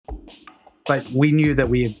But we knew that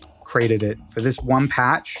we had created it for this one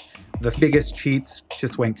patch. The biggest cheats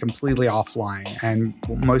just went completely offline, and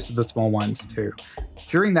most of the small ones too.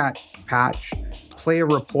 During that patch, player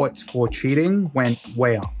reports for cheating went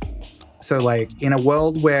way up. So like in a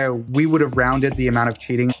world where we would have rounded the amount of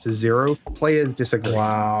cheating to 0, players disagreed.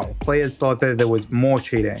 Wow. Players thought that there was more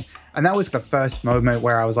cheating. And that was the first moment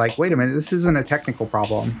where I was like, wait a minute, this isn't a technical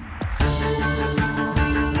problem.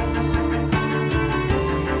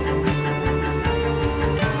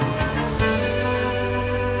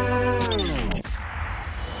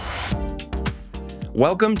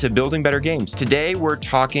 Welcome to Building Better Games. Today we're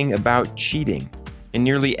talking about cheating. In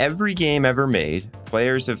nearly every game ever made,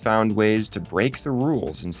 players have found ways to break the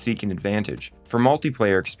rules and seek an advantage. For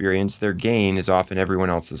multiplayer experience, their gain is often everyone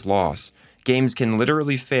else's loss. Games can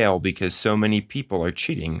literally fail because so many people are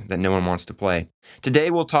cheating that no one wants to play. Today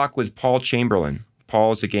we'll talk with Paul Chamberlain.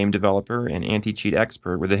 Paul is a game developer and anti-cheat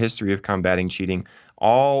expert with a history of combating cheating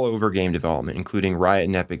all over game development, including Riot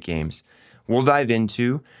and Epic Games. We'll dive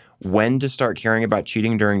into when to start caring about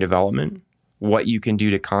cheating during development, what you can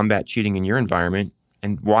do to combat cheating in your environment,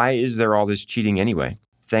 and why is there all this cheating anyway?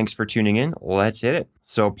 Thanks for tuning in. Let's hit it.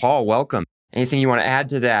 So, Paul, welcome. Anything you want to add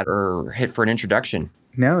to that or hit for an introduction?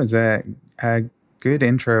 No, it's a good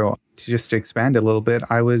intro. Just to expand a little bit,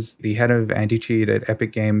 I was the head of anti-cheat at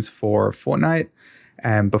Epic Games for Fortnite.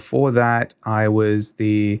 And before that, I was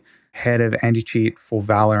the head of anti-cheat for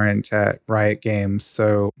Valorant at Riot Games.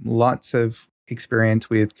 So lots of experience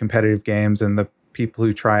with competitive games and the people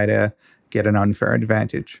who try to get an unfair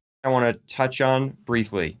advantage. I want to touch on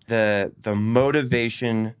briefly the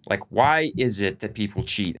motivation, like why is it that people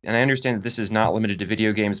cheat? And I understand that this is not limited to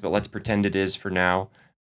video games, but let's pretend it is for now.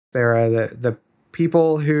 There are the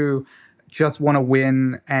people who just want to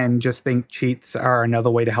win and just think cheats are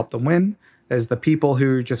another way to help them win. There's the people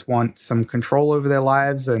who just want some control over their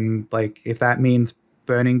lives, and like if that means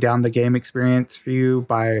burning down the game experience for you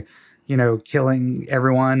by killing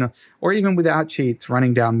everyone, or even without cheats,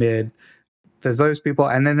 running down mid. There's those people.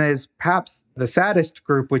 And then there's perhaps the saddest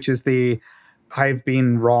group, which is I've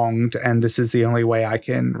been wronged and this is the only way I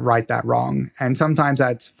can right that wrong. And sometimes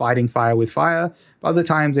that's fighting fire with fire. Other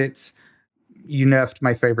times it's, you nerfed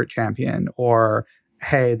my favorite champion, or,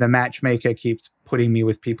 hey, the matchmaker keeps putting me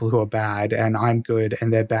with people who are bad and I'm good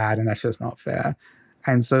and they're bad and that's just not fair.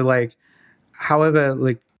 And so however,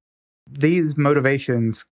 these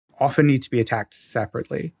motivations often need to be attacked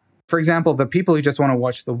separately. For example, the people who just want to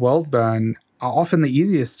watch the world burn are often the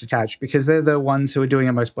easiest to catch because they're the ones who are doing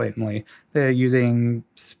it most blatantly. They're using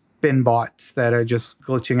spin bots that are just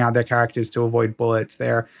glitching out their characters to avoid bullets.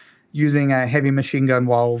 They're using a heavy machine gun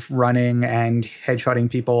while running and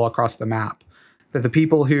headshotting people across the map. They're the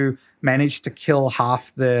people who manage to kill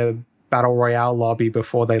half the Battle Royale lobby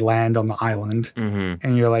before they land on the island. Mm-hmm.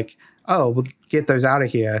 And you're like, oh, we'll get those out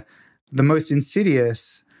of here. The most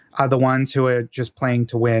insidious are the ones who are just playing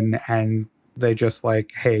to win, and they're just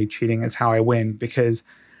like, hey, cheating is how I win, because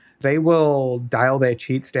they will dial their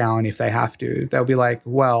cheats down if they have to. They'll be like,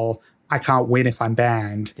 well, I can't win if I'm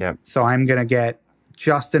banned. Yep. So I'm going to get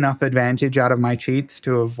just enough advantage out of my cheats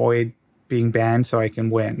to avoid being banned so I can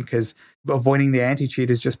win, because avoiding the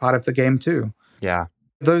anti-cheat is just part of the game too. Yeah.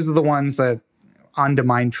 Those are the ones that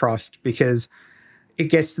undermine trust, because it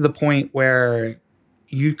gets to the point where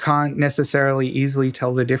you can't necessarily easily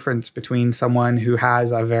tell the difference between someone who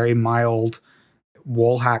has a very mild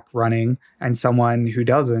wall hack running and someone who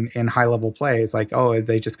doesn't in high-level play. It's like, oh,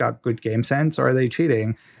 they just got good game sense, or are they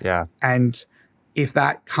cheating? Yeah. And if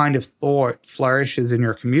that kind of thought flourishes in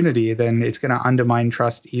your community, then it's going to undermine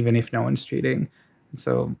trust even if no one's cheating.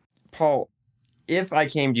 So, Paul, if I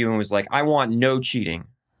came to you and was like, I want no cheating,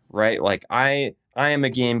 right? Like I am a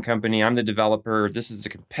game company. I'm the developer. This is a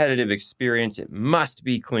competitive experience. It must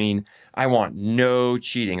be clean. I want no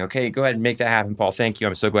cheating. Okay, go ahead and make that happen, Paul. Thank you.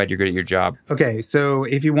 I'm so glad you're good at your job. Okay, so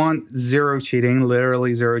if you want zero cheating,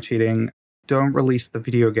 literally zero cheating, don't release the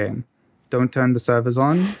video game. Don't turn the servers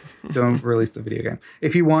on. Don't release the video game.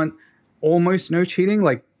 If you want almost no cheating,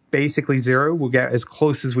 like basically zero, we'll get as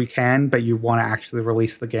close as we can, but you want to actually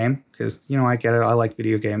release the game because, I get it. I like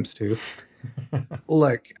video games too.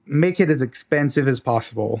 Look, make it as expensive as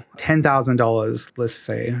possible. $10,000, let's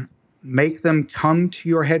say. Make them come to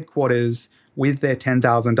your headquarters with their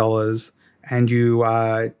 $10,000 and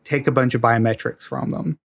you take a bunch of biometrics from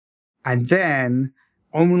them. And then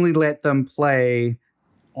only let them play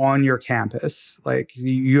on your campus. Like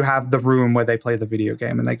you have the room where they play the video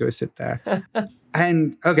game and they go sit there.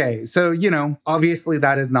 And okay, so, obviously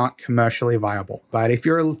that is not commercially viable. But if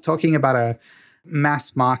you're talking about a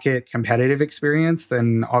mass market competitive experience,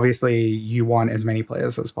 then obviously you want as many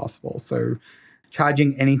players as possible. So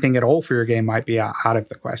charging anything at all for your game might be out of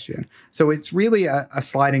the question. So it's really a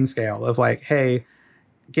sliding scale of like, hey,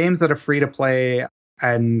 games that are free to play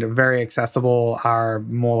and very accessible are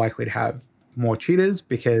more likely to have more cheaters,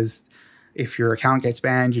 because if your account gets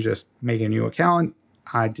banned, you just make a new account.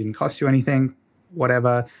 It didn't cost you anything,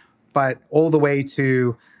 whatever. But all the way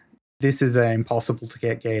to this is an impossible to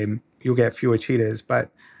get game, you'll get fewer cheaters.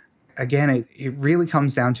 But again, it really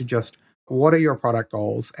comes down to just what are your product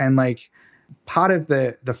goals? And like part of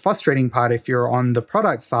the frustrating part, if you're on the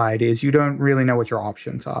product side, is you don't really know what your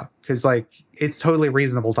options are. Because like it's totally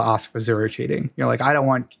reasonable to ask for zero cheating. You're like, I don't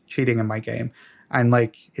want cheating in my game. And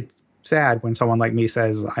like it's sad when someone like me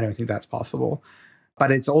says, I don't think that's possible. But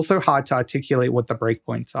it's also hard to articulate what the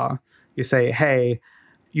breakpoints are. You say, hey,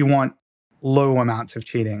 you want low amounts of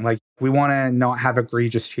cheating. Like we want to not have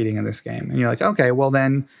egregious cheating in this game. And you're like, okay, well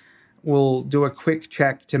then we'll do a quick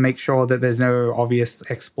check to make sure that there's no obvious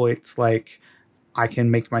exploits like I can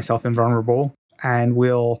make myself invulnerable. And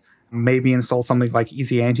we'll maybe install something like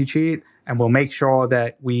easy anti-cheat. And we'll make sure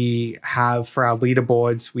that we have for our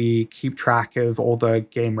leaderboards, we keep track of all the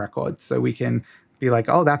game records. So we can be like,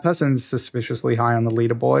 oh, that person's suspiciously high on the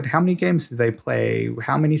leaderboard. How many games did they play?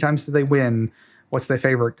 How many times did they win? What's their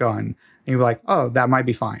favorite gun? And you're like, oh, that might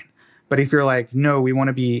be fine. But if you're like, no, we want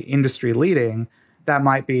to be industry leading, that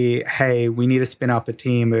might be, hey, we need to spin up a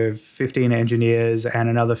team of 15 engineers and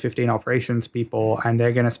another 15 operations people, and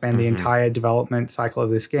they're going to spend the entire development cycle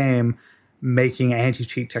of this game making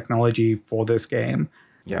anti-cheat technology for this game.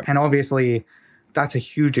 Yep. And obviously, that's a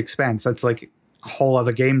huge expense. That's like a whole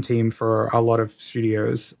other game team for a lot of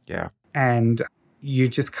studios. Yeah. And you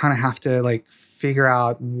just kind of have to like figure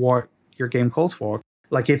out what your game calls for.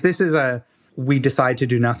 Like if this is we decide to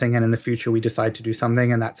do nothing and in the future we decide to do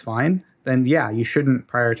something and that's fine, then yeah, you shouldn't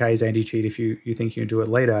prioritize anti-cheat if you think you can do it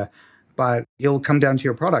later. But it'll come down to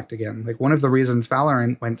your product again. Like one of the reasons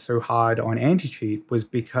Valorant went so hard on anti-cheat was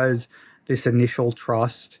because this initial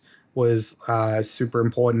trust was super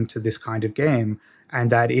important to this kind of game. And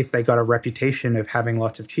that if they got a reputation of having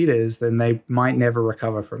lots of cheaters, then they might never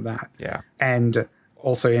recover from that. Yeah. And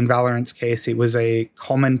also in Valorant's case, it was a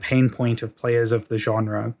common pain point of players of the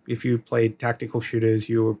genre. If you played tactical shooters,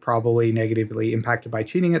 you were probably negatively impacted by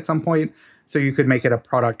cheating at some point. So you could make it a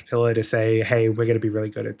product pillar to say, hey, we're going to be really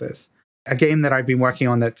good at this. A game that I've been working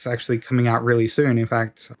on that's actually coming out really soon, in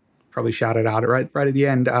fact, probably shout it out right at the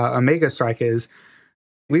end, Omega Strikers.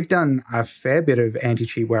 We've done a fair bit of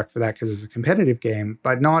anti-cheat work for that because it's a competitive game,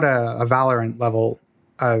 but not a Valorant level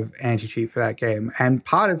of anti-cheat for that game. And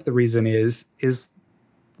part of the reason is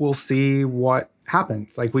we'll see what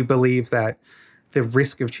happens. Like we believe that the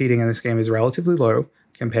risk of cheating in this game is relatively low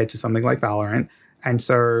compared to something like Valorant. And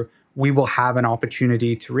so we will have an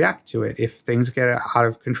opportunity to react to it. If things get out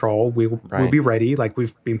of control, we'll be ready. Like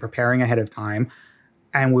we've been preparing ahead of time,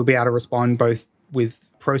 and we'll be able to respond both with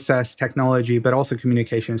process technology, but also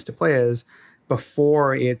communications to players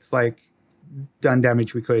before it's like done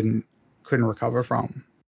damage we couldn't recover from.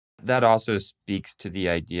 That also speaks to the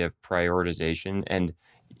idea of prioritization. And,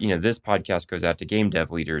 this podcast goes out to game dev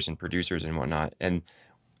leaders and producers and whatnot. And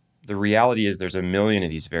the reality is there's a million of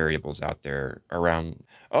these variables out there around,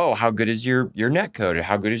 how good is your netcode?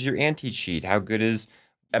 How good is your anti-cheat? How good is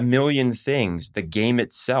a million things, the game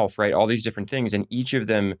itself, right? All these different things. And each of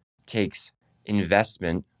them takes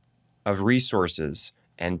investment of resources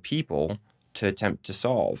and people to attempt to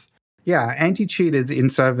solve. Yeah, anti-cheat is in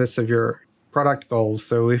service of your product goals.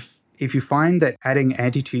 So if you find that adding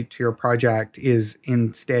anti-cheat to your project is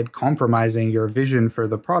instead compromising your vision for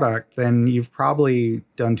the product, then you've probably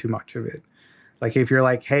done too much of it. Like if you're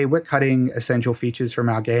like, hey, we're cutting essential features from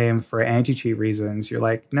our game for anti-cheat reasons, you're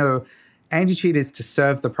like, no, anti-cheat is to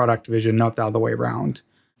serve the product vision, not the other way around.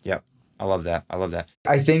 Yep. I love that.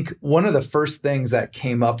 I think one of the first things that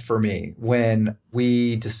came up for me when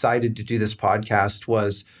we decided to do this podcast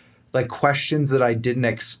was like questions that I didn't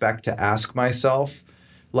expect to ask myself.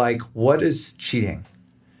 Like, what is cheating?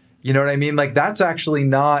 You know what I mean? Like, that's actually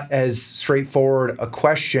not as straightforward a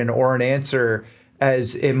question or an answer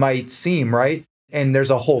as it might seem, right? And there's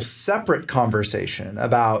a whole separate conversation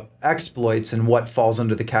about exploits and what falls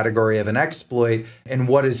under the category of an exploit and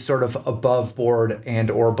what is sort of above board and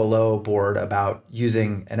or below board about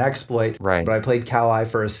using an exploit. Right. But I played Cal-I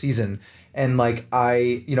for a season. And like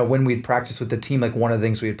when we'd practice with the team, like one of the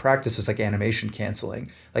things we'd practice was like animation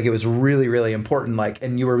canceling. Like it was really, really important. Like,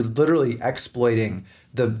 and you were literally exploiting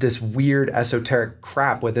this weird esoteric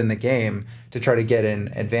crap within the game to try to get an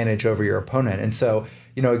advantage over your opponent. And so,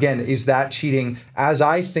 again, is that cheating? As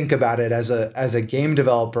I think about it as a game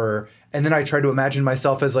developer, And then I try to imagine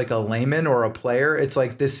myself as like a layman or a player. It's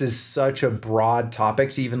like, this is such a broad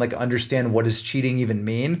topic to even like understand what does cheating even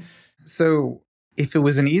mean. So if it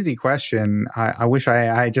was an easy question, I wish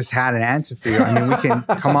I just had an answer for you. I mean, we can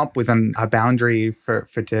come up with a boundary for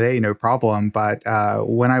today, no problem. But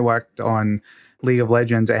when I worked on League of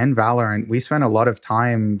Legends and Valorant, we spent a lot of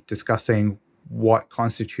time discussing what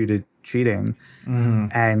constituted cheating.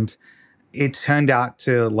 And it turned out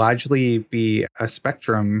to largely be a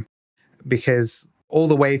spectrum, because all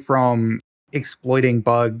the way from exploiting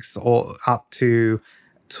bugs or up to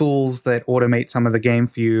tools that automate some of the game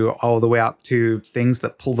for you, all the way up to things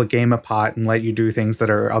that pull the game apart and let you do things that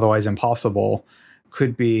are otherwise impossible,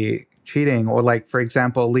 could be cheating. Or like, for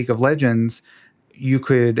example, League of Legends, you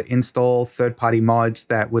could install third-party mods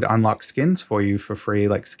that would unlock skins for you for free,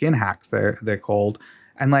 like skin hacks, they're called.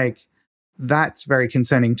 And like, that's very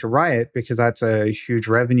concerning to Riot, because that's a huge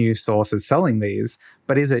revenue source is selling these.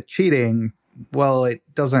 But is it cheating? Well, it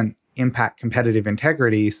doesn't impact competitive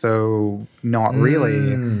integrity, so not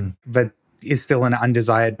really. But is still an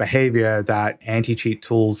undesired behavior that anti-cheat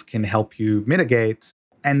tools can help you mitigate.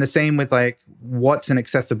 And the same with like, what's an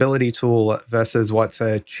accessibility tool versus what's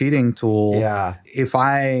a cheating tool. Yeah. If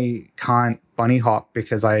I can't bunny hop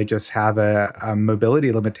because I just have a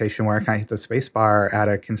mobility limitation where I can't hit the spacebar at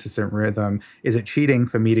a consistent rhythm, is it cheating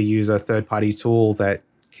for me to use a third-party tool that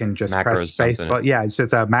can just press spacebar? Yeah, it's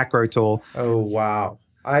just a macro tool. Oh, wow.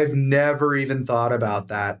 I've never even thought about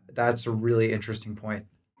that. That's a really interesting point.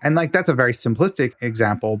 And like, that's a very simplistic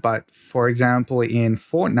example, but for example, in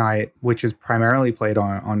Fortnite, which is primarily played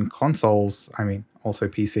on consoles, I mean, also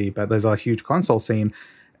PC, but there's a huge console scene,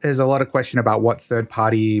 there's a lot of question about what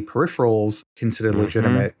third-party peripherals considered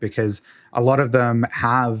legitimate, because a lot of them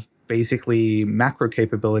have basically macro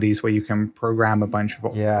capabilities where you can program a bunch of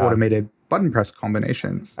automated button press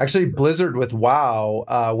combinations. Actually, Blizzard with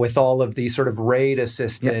WoW, with all of these sort of raid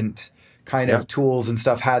assistant kind of tools and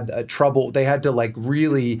stuff, had trouble. They had to like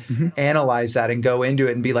really analyze that and go into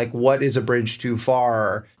it and be like, what is a bridge too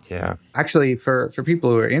far? Yeah. Actually, for people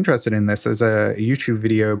who are interested in this, there's a YouTube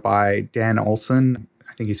video by Dan Olson.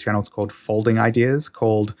 I think his channel is called Folding Ideas,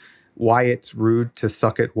 called Why It's Rude to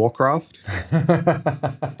Suck at Warcraft.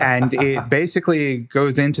 And it basically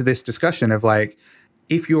goes into this discussion of like,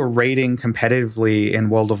 if you're raiding competitively in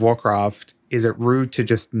World of Warcraft, is it rude to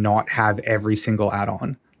just not have every single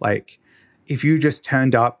add-on? Like, if you just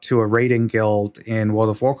turned up to a raiding guild in World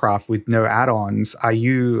of Warcraft with no add-ons, are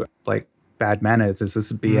you like bad manners? Is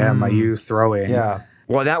this a BM? Are you throwing? Yeah.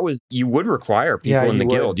 Well, you would require people in the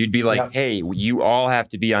guild. You'd be like, Yep. hey, you all have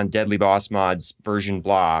to be on Deadly Boss Mods version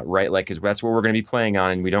blah, right? Like, because that's what we're going to be playing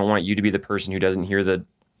on, and we don't want you to be the person who doesn't hear the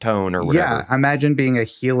tone or whatever. Yeah, imagine being a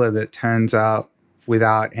healer that turns out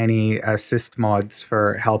without any assist mods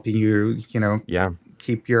for helping you,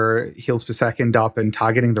 keep your heals per second up and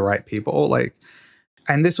targeting the right people. Like,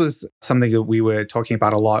 and this was something that we were talking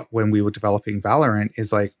about a lot when we were developing Valorant,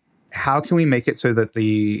 is like, how can we make it so that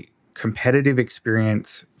the competitive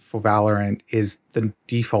experience for Valorant is the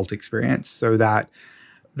default experience, so that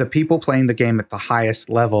the people playing the game at the highest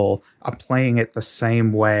level are playing it the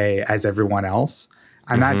same way as everyone else.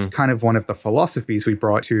 And that's kind of one of the philosophies we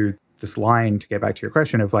brought to this line, to get back to your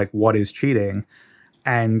question of like, what is cheating?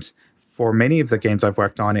 And for many of the games I've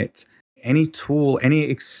worked on, it's any tool, any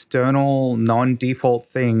external non-default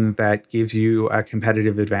thing that gives you a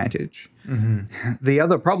competitive advantage. The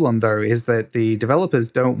other problem, though, is that the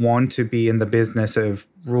developers don't want to be in the business of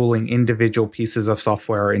ruling individual pieces of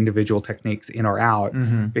software or individual techniques in or out,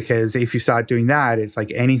 because if you start doing that, it's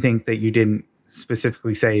like anything that you didn't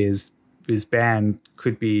specifically say is banned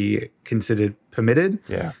could be considered permitted.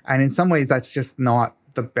 Yeah. And in some ways, that's just not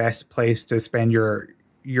the best place to spend your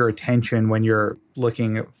attention when you're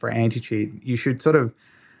looking for anti-cheat. You should sort of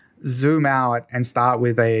zoom out and start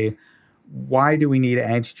with why do we need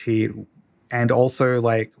anti-cheat? And also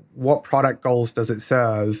like, what product goals does it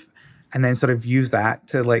serve? And then sort of use that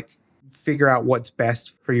to like figure out what's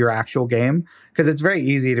best for your actual game. Because it's very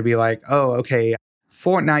easy to be like, oh, okay,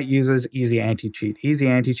 Fortnite uses Easy Anti-Cheat. Easy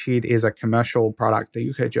Anti-Cheat is a commercial product that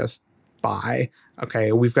you could just buy.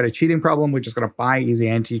 Okay, we've got a cheating problem. We're just going to buy Easy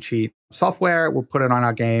Anti-Cheat software. We'll put it on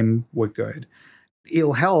our game. We're good.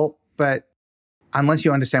 It'll help, but unless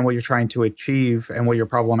you understand what you're trying to achieve and what your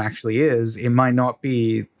problem actually is, it might not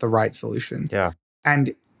be the right solution. Yeah.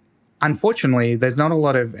 And unfortunately, there's not a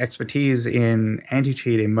lot of expertise in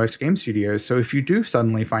anti-cheat in most game studios. So if you do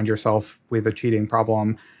suddenly find yourself with a cheating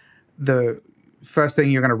problem, the first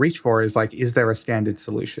thing you're going to reach for is like, is there a standard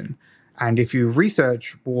solution? And if you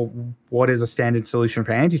research, well, what is a standard solution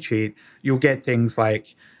for anti-cheat, you'll get things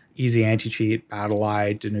like Easy Anti-Cheat,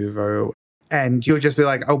 BattleEye, Denuvo. And you'll just be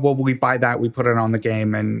like, oh, well, we buy that, we put it on the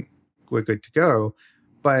game, and we're good to go.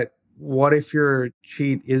 But what if your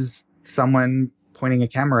cheat is someone pointing a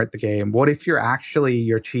camera at the game? What if your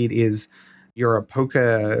cheat is you're a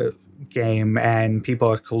poker game and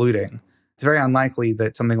people are colluding? It's very unlikely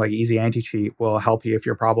that something like easy anti-cheat will help you if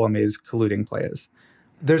your problem is colluding players.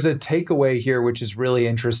 There's a takeaway here, which is really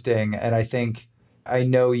interesting. And I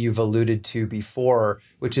know you've alluded to before,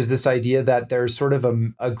 which is this idea that there's sort of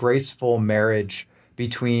a graceful marriage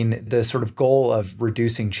between the sort of goal of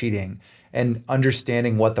reducing cheating and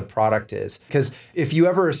understanding what the product is. Because if you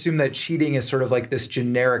ever assume that cheating is sort of like this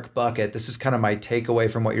generic bucket, this is kind of my takeaway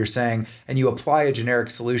from what you're saying, and you apply a generic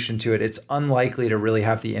solution to it, it's unlikely to really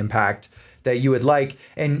have the impact that you would like.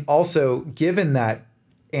 And also, given that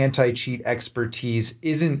anti-cheat expertise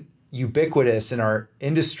isn't ubiquitous in our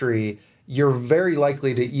industry, you're very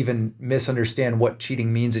likely to even misunderstand what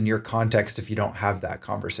cheating means in your context if you don't have that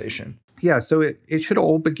conversation. Yeah, so it should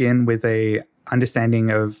all begin with a understanding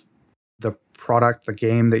of the product, the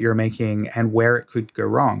game that you're making, and where it could go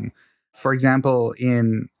wrong. For example,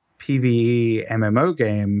 in PvE MMO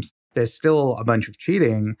games, there's still a bunch of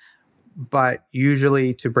cheating, but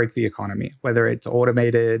usually to break the economy, whether it's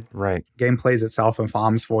automated, game plays itself and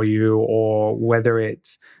farms for you, or whether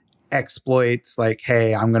it's exploits like,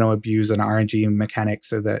 hey, I'm going to abuse an RNG mechanic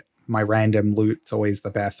so that my random loot's always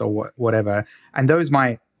the best, or whatever. And those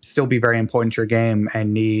might still be very important to your game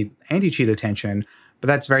and need anti-cheat attention, but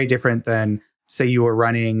that's very different than, say, you were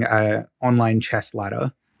running an online chess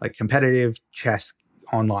ladder, like competitive chess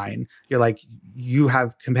online. You're like, you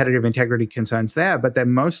have competitive integrity concerns there, but they're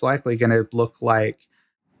most likely going to look like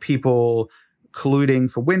people colluding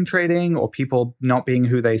for win trading, or people not being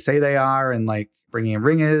who they say they are and like bringing in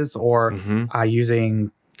ringers, or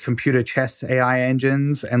using computer chess AI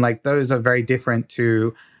engines. And like those are very different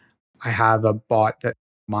to, I have a bot that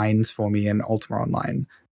mines for me in Ultima Online.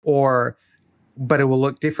 But it will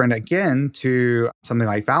look different again to something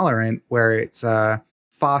like Valorant, where it's a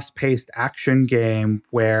fast-paced action game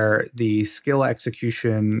where the skill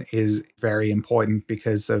execution is very important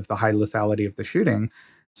because of the high lethality of the shooting.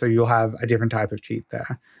 So you'll have a different type of cheat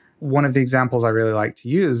there. One of the examples I really like to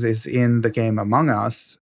use is in the game Among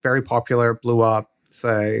Us. Very popular, blew up. It's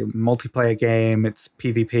a multiplayer game. It's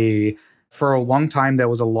PvP. For a long time, there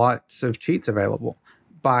was a lot of cheats available,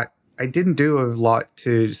 but I didn't do a lot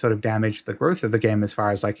to sort of damage the growth of the game as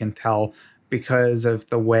far as I can tell, because of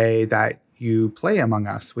the way that you play Among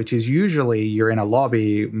Us, which is usually you're in a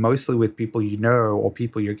lobby, mostly with people you know or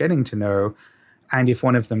people you're getting to know. And if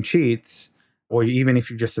one of them cheats, or even if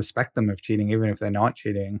you just suspect them of cheating, even if they're not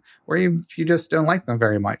cheating, or if you just don't like them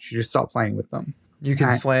very much, you just stop playing with them. You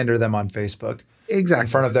can slander them on Facebook. Exactly. In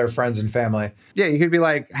front of their friends and family. Yeah, you could be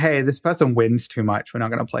like, hey, this person wins too much. We're not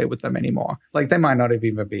going to play with them anymore. Like, they might not have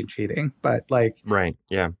even been cheating, but like... Right,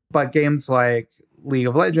 yeah. But games like League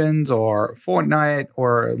of Legends or Fortnite,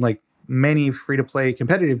 or like many free-to-play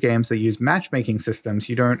competitive games that use matchmaking systems,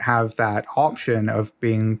 you don't have that option of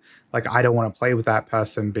being like, I don't want to play with that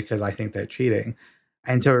person because I think they're cheating.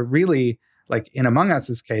 And so really, like in Among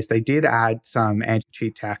Us's case, they did add some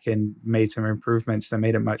anti-cheat tech and made some improvements that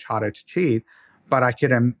made it much harder to cheat. But I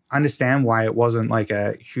could understand why it wasn't like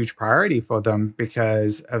a huge priority for them,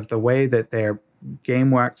 because of the way that their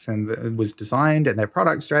game works and was designed and their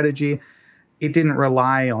product strategy. It didn't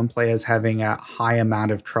rely on players having a high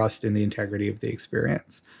amount of trust in the integrity of the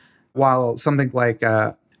experience. While something like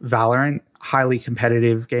Valorant, highly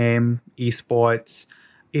competitive game, esports,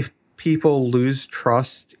 if people lose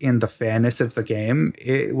trust in the fairness of the game,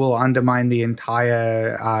 it will undermine the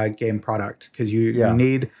entire game product, because you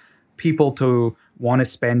need people to want to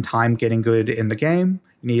spend time getting good in the game.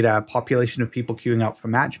 You need a population of people queuing up for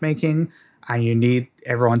matchmaking, and you need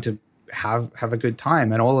everyone to have a good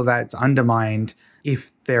time. And all of that's undermined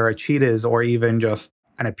if there are cheaters or even just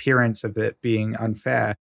an appearance of it being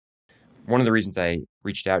unfair. One of the reasons I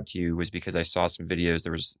reached out to you was because I saw some videos.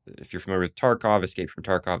 There was, if you're familiar with Tarkov, Escape from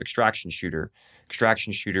Tarkov, extraction shooter.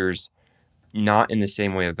 Extraction shooters, not in the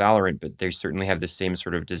same way of Valorant, but they certainly have the same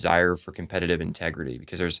sort of desire for competitive integrity,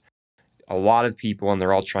 because there's a lot of people and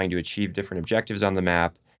they're all trying to achieve different objectives on the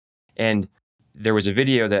map. And there was a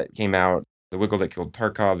video that came out, The Wiggle That Killed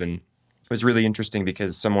Tarkov, and it was really interesting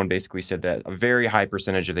because someone basically said that a very high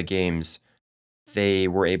percentage of the games, they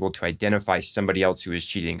were able to identify somebody else who was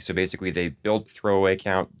cheating. So basically they built throwaway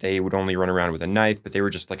account. They would only run around with a knife, but they were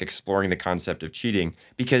just like exploring the concept of cheating,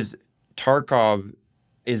 because Tarkov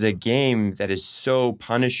is a game that is so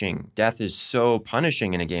punishing. Death is so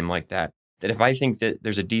punishing in a game like that if I think that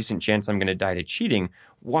there's a decent chance I'm going to die to cheating,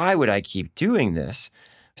 why would I keep doing this?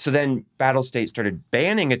 So then Battlestate started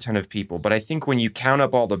banning a ton of people. But I think when you count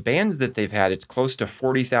up all the bans that they've had, it's close to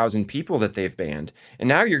 40,000 people that they've banned. And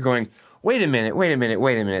now you're going, wait a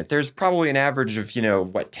minute. There's probably an average of,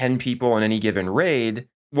 10 people in any given raid.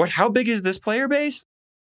 How big is this player base?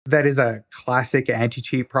 That is a classic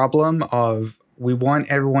anti-cheat problem of we want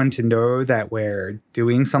everyone to know that we're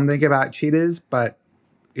doing something about cheaters, but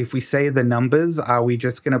if we say the numbers, are we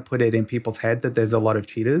just going to put it in people's head that there's a lot of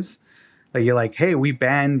cheaters? Like you're like, hey, we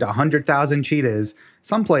banned 100,000 cheaters.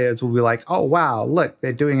 Some players will be like, oh, wow, look,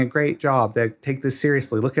 they're doing a great job. They take this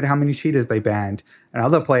seriously. Look at how many cheaters they banned. And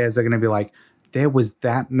other players are going to be like, there was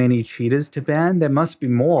that many cheaters to ban? There must be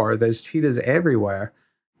more. There's cheaters everywhere.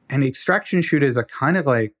 And extraction shooters are kind of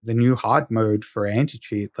like the new hard mode for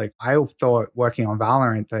anti-cheat. Like I thought working on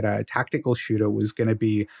Valorant that a tactical shooter was going to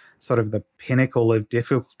be sort of the pinnacle of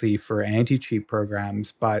difficulty for anti-cheat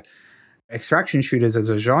programs. But extraction shooters as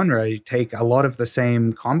a genre take a lot of the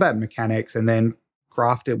same combat mechanics and then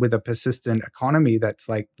graft it with a persistent economy that's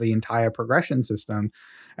like the entire progression system.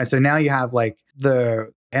 And so now you have like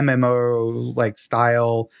the MMO like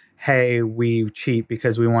style, hey, we cheat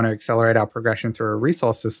because we want to accelerate our progression through a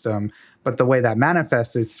resource system. But the way that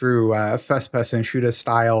manifests is through first-person shooter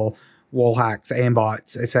style wall hacks,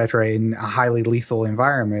 aimbots, etc., in a highly lethal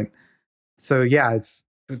environment. So yeah, it's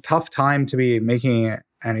a tough time to be making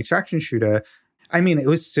an extraction shooter. I mean, it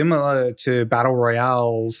was similar to battle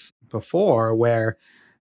royales before, where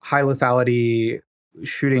high lethality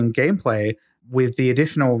shooting gameplay with the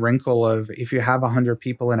additional wrinkle of if you have 100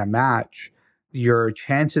 people in a match, your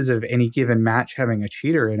chances of any given match having a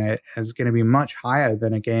cheater in it is going to be much higher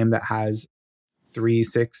than a game that has 3,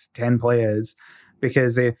 6, 10 players.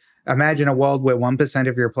 Because imagine a world where 1%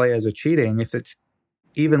 of your players are cheating. If it's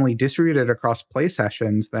evenly distributed across play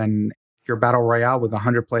sessions, then your battle royale with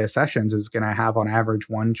 100 player sessions is going to have on average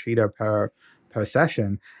one cheater per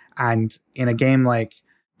session. And in a game like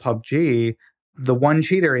PUBG, the one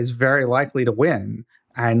cheater is very likely to win.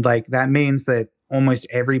 And like that means that almost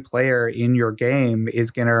every player in your game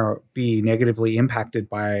is going to be negatively impacted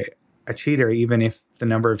by a cheater, even if the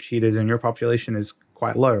number of cheaters in your population is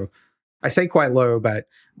quite low. I say quite low, but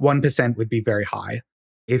 1% would be very high.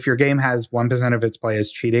 If your game has 1% of its players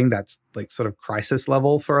cheating, that's like sort of crisis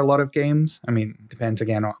level for a lot of games. I mean, depends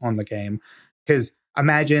again on the game. Because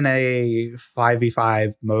imagine a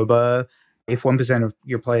 5v5 MOBA. If 1% of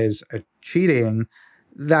your players are cheating,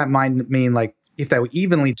 that might mean like if they were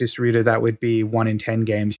evenly distributed, that would be 1 in 10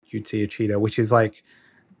 games you'd see a cheater, which is like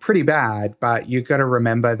pretty bad. But you've got to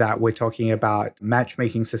remember that we're talking about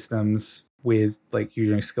matchmaking systems with like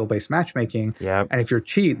using skill-based matchmaking. Yep. And if your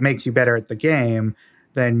cheat makes you better at the game,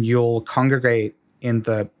 then you'll congregate in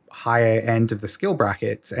the higher end of the skill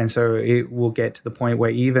brackets. And so it will get to the point where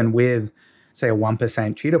even with, say, a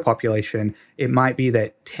 1% cheater population, it might be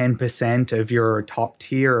that 10% of your top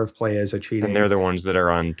tier of players are cheating. And they're the ones that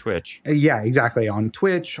are on Twitch. Yeah, exactly. On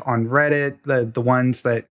Twitch, on Reddit, the ones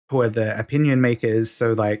that who are the opinion makers.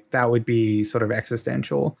 So like that would be sort of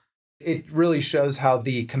existential. It really shows how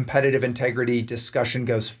the competitive integrity discussion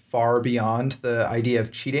goes far beyond the idea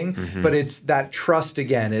of cheating. Mm-hmm. But it's that trust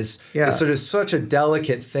again is sort of such a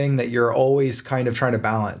delicate thing that you're always kind of trying to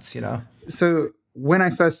balance, you know? So when I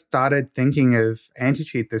first started thinking of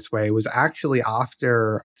anti-cheat this way was actually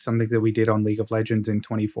after something that we did on League of Legends in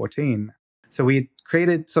 2014. So we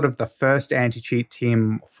created sort of the first anti-cheat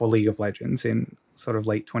team for League of Legends in sort of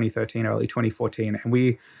late 2013, early 2014. And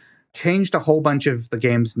we changed a whole bunch of the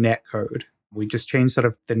game's netcode. We just changed sort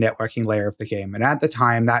of the networking layer of the game. And at the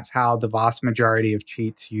time, that's how the vast majority of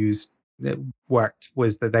cheats worked,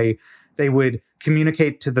 was that they would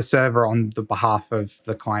communicate to the server on the behalf of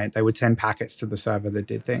the client. They would send packets to the server that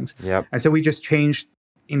did things. Yep. And so we just changed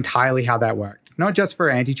entirely how that worked, not just for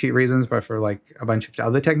anti-cheat reasons, but for like a bunch of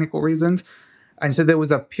other technical reasons. And so there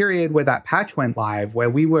was a period where that patch went live where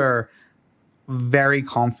we were very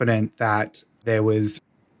confident that there was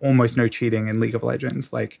almost no cheating in League of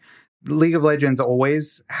Legends. Like League of Legends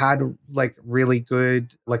always had like really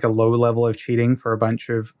good, like a low level of cheating for a bunch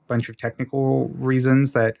of technical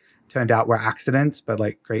reasons that turned out were accidents, but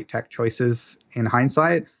like great tech choices in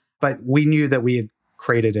hindsight. But we knew that we had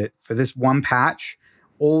created it for this one patch.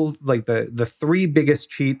 All like the 3 biggest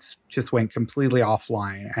cheats just went completely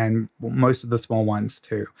offline, and most of the small ones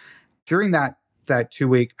too. During that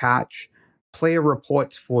 2-week patch, player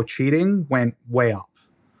reports for cheating went way up.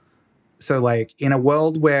 So like in a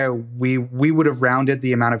world where we would have rounded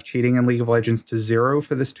the amount of cheating in League of Legends to 0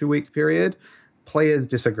 for this 2-week period, players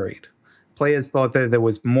disagreed. Players thought that there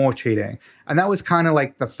was more cheating. And that was kind of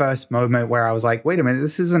like the first moment where I was like, wait a minute,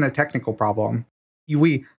 this isn't a technical problem.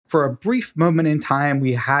 we, for a brief moment in time,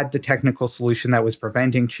 we had the technical solution that was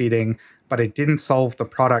preventing cheating, but it didn't solve the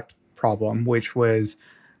product problem, which was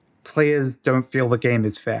players don't feel the game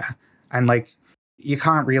is fair. And like, you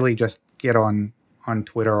can't really just get on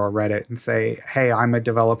Twitter or Reddit and say, hey, I'm a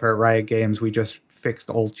developer at Riot Games, we just fixed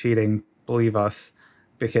all cheating, believe us,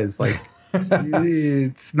 because like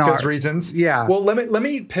it's not because reasons. Yeah. Well, let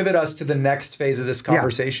me pivot us to the next phase of this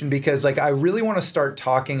conversation, because like I really want to start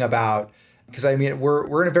talking about, because I mean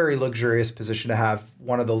we're in a very luxurious position to have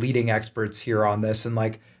one of the leading experts here on this, and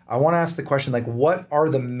like I want to ask the question, like, what are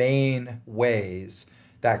the main ways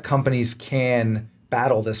that companies can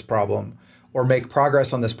battle this problem or make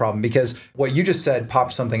progress on this problem? Because what you just said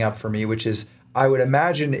popped something up for me, which is I would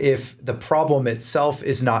imagine if the problem itself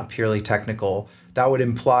is not purely technical, that would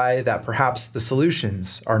imply that perhaps the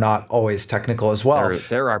solutions are not always technical as well.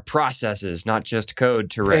 There are processes, not just code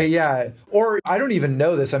to write. Yeah. Or I don't even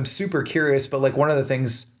know this. I'm super curious, but like one of the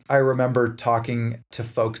things I remember talking to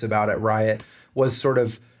folks about at Riot was sort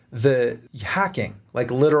of the hacking,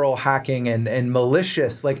 like literal hacking and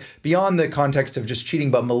malicious, like beyond the context of just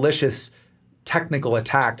cheating, but malicious technical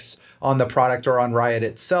attacks on the product or on Riot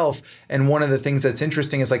itself. And one of the things that's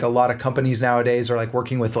interesting is like a lot of companies nowadays are like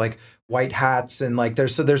working with like white hats, and like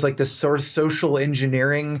there's like this sort of social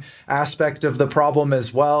engineering aspect of the problem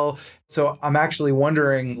as well. So I'm actually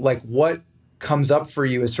wondering like what comes up for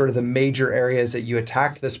you as sort of the major areas that you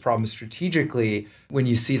attack this problem strategically when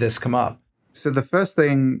you see this come up. So the first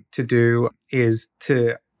thing to do is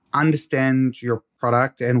to understand your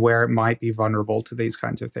product and where it might be vulnerable to these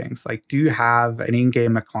kinds of things. Like, do you have an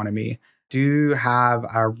in-game economy? Do you have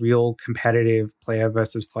a real competitive player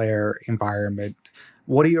versus player environment?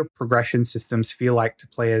 What do your progression systems feel like to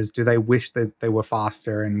players? Do they wish that they were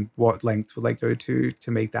faster, and what lengths will they go to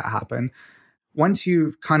make that happen? Once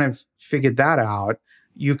you've kind of figured that out,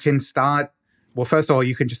 you can start, well, first of all,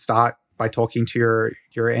 you can just start by talking to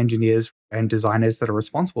your engineers and designers that are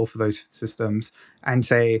responsible for those systems and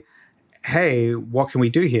say, hey, what can we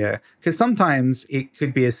do here? Because sometimes it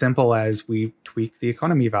could be as simple as we tweak the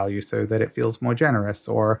economy value so that it feels more generous,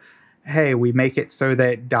 or hey, we make it so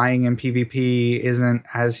that dying in PvP isn't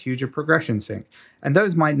as huge a progression sink. And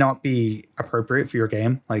those might not be appropriate for your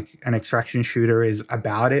game. Like an extraction shooter is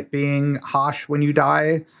about it being harsh when you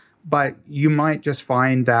die, but you might just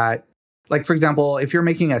find that, like, for example, if you're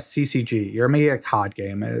making a CCG, you're making a card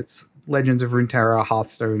game, it's Legends of Runeterra,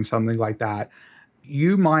 Hearthstone, something like that,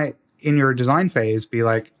 you might, in your design phase, be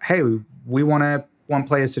like, hey, we want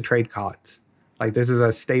players to trade cards. Like, this is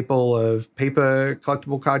a staple of paper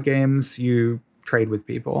collectible card games. You trade with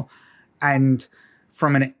people. And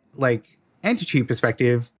from an anti-cheat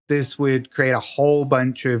perspective, this would create a whole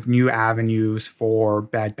bunch of new avenues for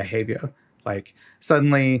bad behavior. Like,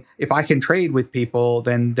 suddenly, if I can trade with people,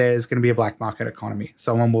 then there's going to be a black market economy.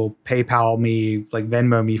 Someone will PayPal me, like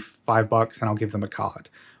Venmo me $5 and I'll give them a card.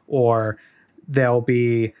 Or there'll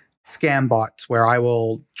be scam bots where I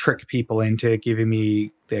will trick people into giving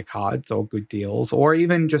me their cards or good deals, or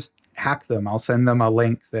even just hack them. I'll send them a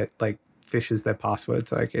link that like fishes their password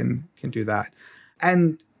so I can do that.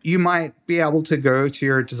 And you might be able to go to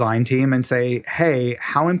your design team and say, hey,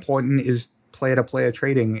 how important is player-to-player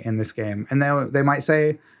trading in this game? And they might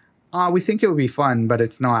say, we think it would be fun, but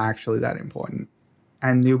it's not actually that important.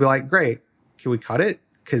 And you'll be like, great, can we cut it?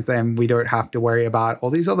 Because then we don't have to worry about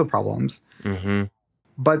all these other problems. Mm-hmm.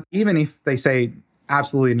 But even if they say,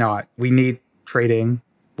 absolutely not, we need trading,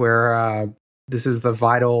 where this is the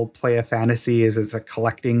vital player fantasy, is it's a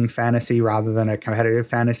collecting fantasy rather than a competitive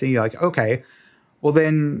fantasy, you're like, okay, well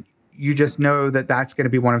then you just know that that's going to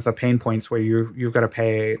be one of the pain points where you've got to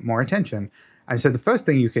pay more attention. And so the first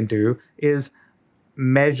thing you can do is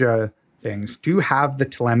measure things. Do you have the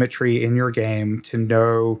telemetry in your game to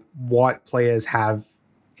know what players have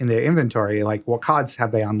in their inventory? Like, what cards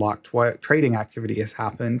have they unlocked? What trading activity has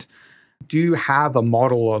happened? Do you have a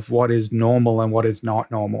model of what is normal and what is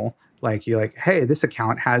not normal? Like, you're like, hey, this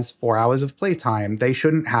account has 4 hours of playtime. They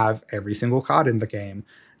shouldn't have every single card in the game.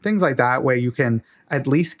 Things like that, where you can at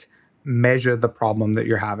least measure the problem that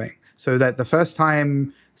you're having, so that the first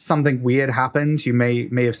time something weird happens, you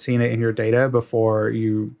may have seen it in your data before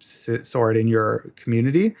you saw it in your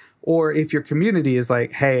community. Or if your community is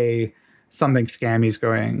like, hey, something scammy is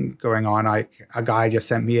going on, like a guy just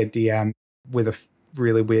sent me a DM with a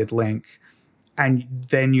really weird link, and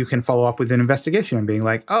then you can follow up with an investigation and being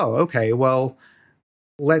like, oh, okay, well,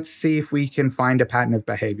 let's see if we can find a pattern of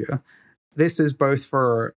behavior. This is both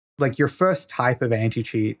for like your first type of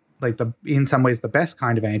anti-cheat, like in some ways the best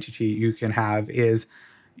kind of anti-cheat you can have is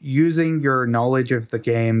using your knowledge of the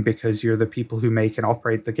game, because you're the people who make and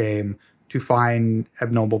operate the game, to find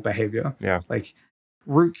abnormal behavior. Yeah. Like,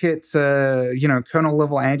 Rootkits, kernel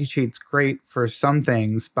level anti-cheat's great for some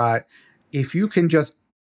things, but if you can just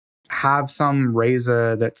have some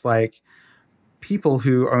razor that's like, people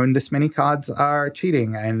who own this many cards are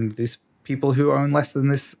cheating, and these people who own less than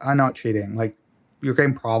this are not cheating. Like, your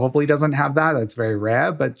game probably doesn't have that. That's very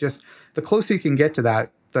rare, but just the closer you can get to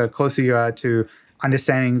that, the closer you are to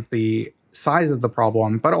understanding the size of the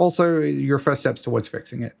problem, but also your first steps towards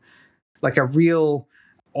fixing it. Like a real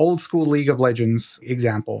old school League of Legends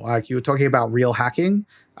example, like you were talking about real hacking.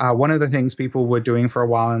 One of the things people were doing for a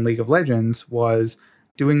while in League of Legends was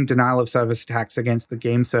doing denial of service attacks against the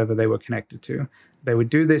game server they were connected to. They would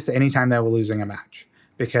do this anytime they were losing a match.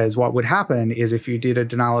 Because what would happen is if you did a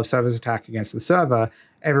denial of service attack against the server,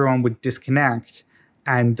 everyone would disconnect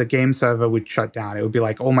and the game server would shut down. It would be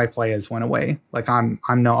like all my players went away. Like I'm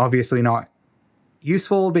not obviously not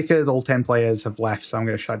useful because all 10 players have left, so I'm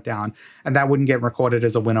going to shut down. And that wouldn't get recorded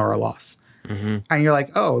as a win or a loss. Mm-hmm. And you're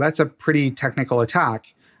like, oh, that's a pretty technical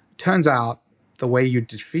attack. Turns out the way you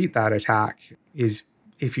defeat that attack is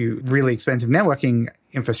if you really expensive networking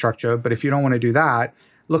infrastructure, but if you don't want to do that,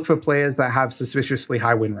 look for players that have suspiciously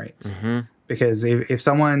high win rates. Mm-hmm. Because if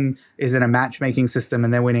someone is in a matchmaking system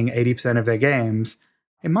and they're winning 80% of their games,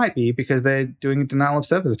 it might be because they're doing denial of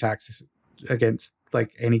service attacks against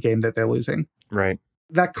like any game that they're losing. Right.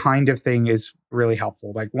 That kind of thing is really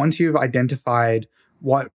helpful. Like once you've identified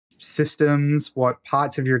what systems, what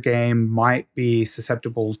parts of your game might be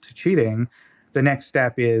susceptible to cheating, the next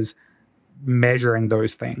step is measuring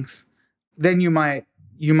those things. Then you might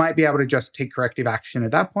be able to just take corrective action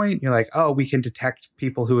at that point. You're like, oh, we can detect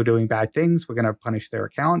people who are doing bad things. We're going to punish their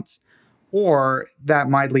accounts. Or that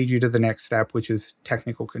might lead you to the next step, which is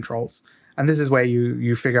technical controls. And this is where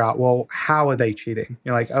you figure out, well, how are they cheating?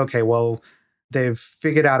 You're like, okay, well, they've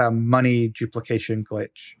figured out a money duplication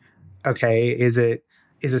glitch. Okay, is it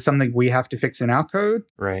something we have to fix in our code?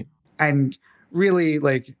 Right. And really,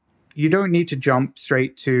 like, you don't need to jump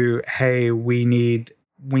straight to, hey, we need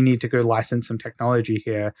to go license some technology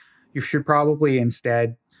here. You should probably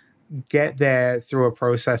instead get there through a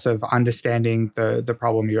process of understanding the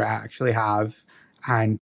problem you actually have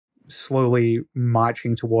and slowly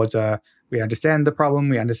marching towards we understand the problem,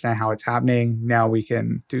 we understand how it's happening, now we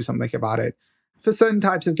can do something about it. For certain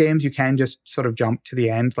types of games, you can just sort of jump to the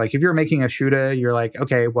end. Like if you're making a shooter, you're like,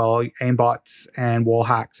 okay, well, aimbots and wall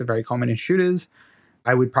hacks are very common in shooters.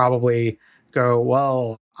 I would probably go,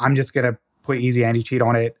 well, I'm just going to put easy anti-cheat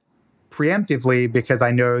on it preemptively because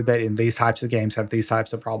I know that in these types of games have these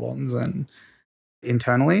types of problems. And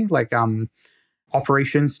internally, like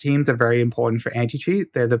operations teams are very important for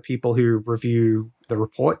anti-cheat. They're the people who review the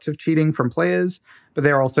reports of cheating from players, but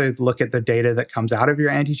they're also look at the data that comes out of your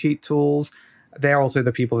anti-cheat tools. They're also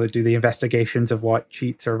the people that do the investigations of what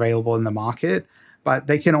cheats are available in the market, but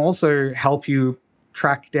they can also help you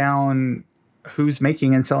track down who's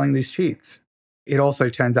making and selling these cheats. It also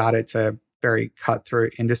turns out it's a very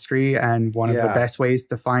cutthroat industry, and one of the best ways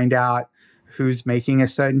to find out who's making a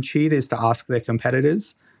certain cheat is to ask their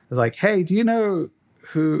competitors. It's like, hey, do you know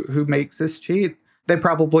who makes this cheat? They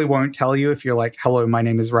probably won't tell you if you're like, hello, my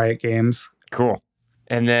name is Riot Games. Cool.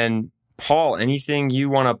 And then, Paul, anything you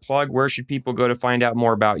want to plug? Where should people go to find out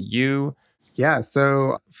more about you? Yeah,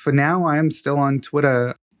 so for now, I am still on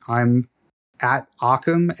Twitter. I'm at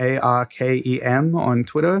Arkham, ARKEM on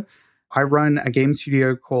Twitter. I run a game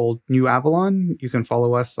studio called New Avalon. You can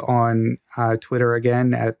follow us on Twitter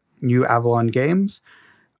again at New Avalon Games.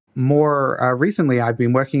 More recently, I've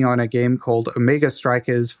been working on a game called Omega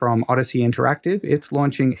Strikers from Odyssey Interactive. It's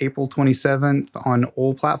launching April 27th on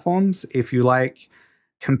all platforms. If you like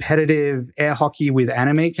competitive air hockey with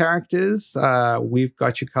anime characters, we've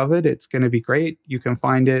got you covered. It's going to be great. You can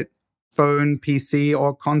find it phone, PC,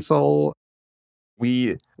 or console.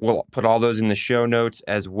 We will put all those in the show notes,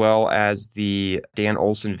 as well as the Dan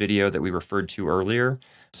Olson video that we referred to earlier.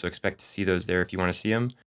 So expect to see those there if you want to see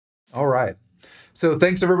them. All right. So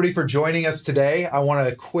thanks everybody for joining us today. I want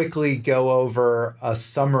to quickly go over a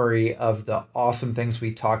summary of the awesome things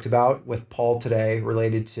we talked about with Paul today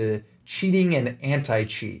related to cheating and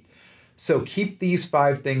anti-cheat. So keep these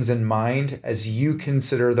 5 things in mind as you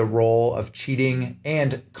consider the role of cheating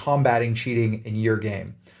and combating cheating in your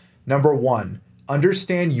game. Number 1,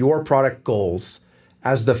 understand your product goals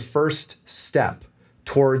as the first step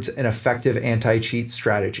towards an effective anti-cheat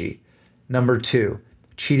strategy. Number 2,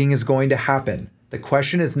 cheating is going to happen. The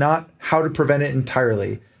question is not how to prevent it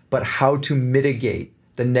entirely, but how to mitigate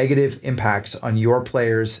the negative impacts on your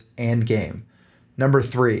players and game. Number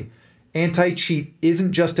 3, anti-cheat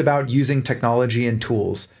isn't just about using technology and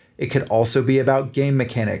tools. It could also be about game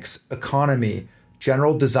mechanics, economy,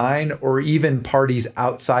 general design, or even parties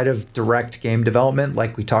outside of direct game development,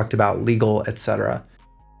 like we talked about, legal, etc.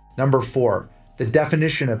 Number 4, the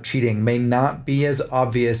definition of cheating may not be as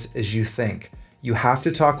obvious as you think. You have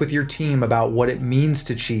to talk with your team about what it means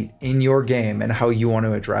to cheat in your game and how you want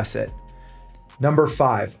to address it. Number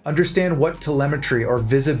 5, understand what telemetry or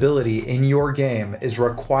visibility in your game is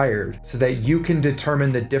required so that you can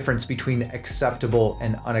determine the difference between acceptable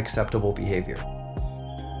and unacceptable behavior.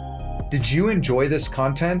 Did you enjoy this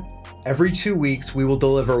content? Every 2 weeks, we will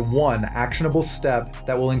deliver one actionable step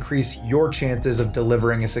that will increase your chances of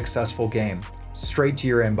delivering a successful game straight to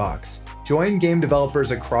your inbox. Join game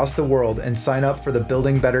developers across the world and sign up for the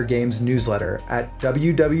Building Better Games newsletter at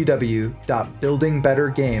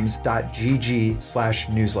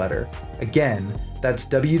www.buildingbettergames.gg/newsletter. Again, that's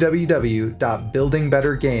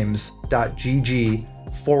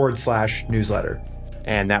www.buildingbettergames.gg/newsletter.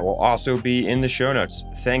 And that will also be in the show notes.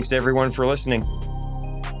 Thanks everyone for listening.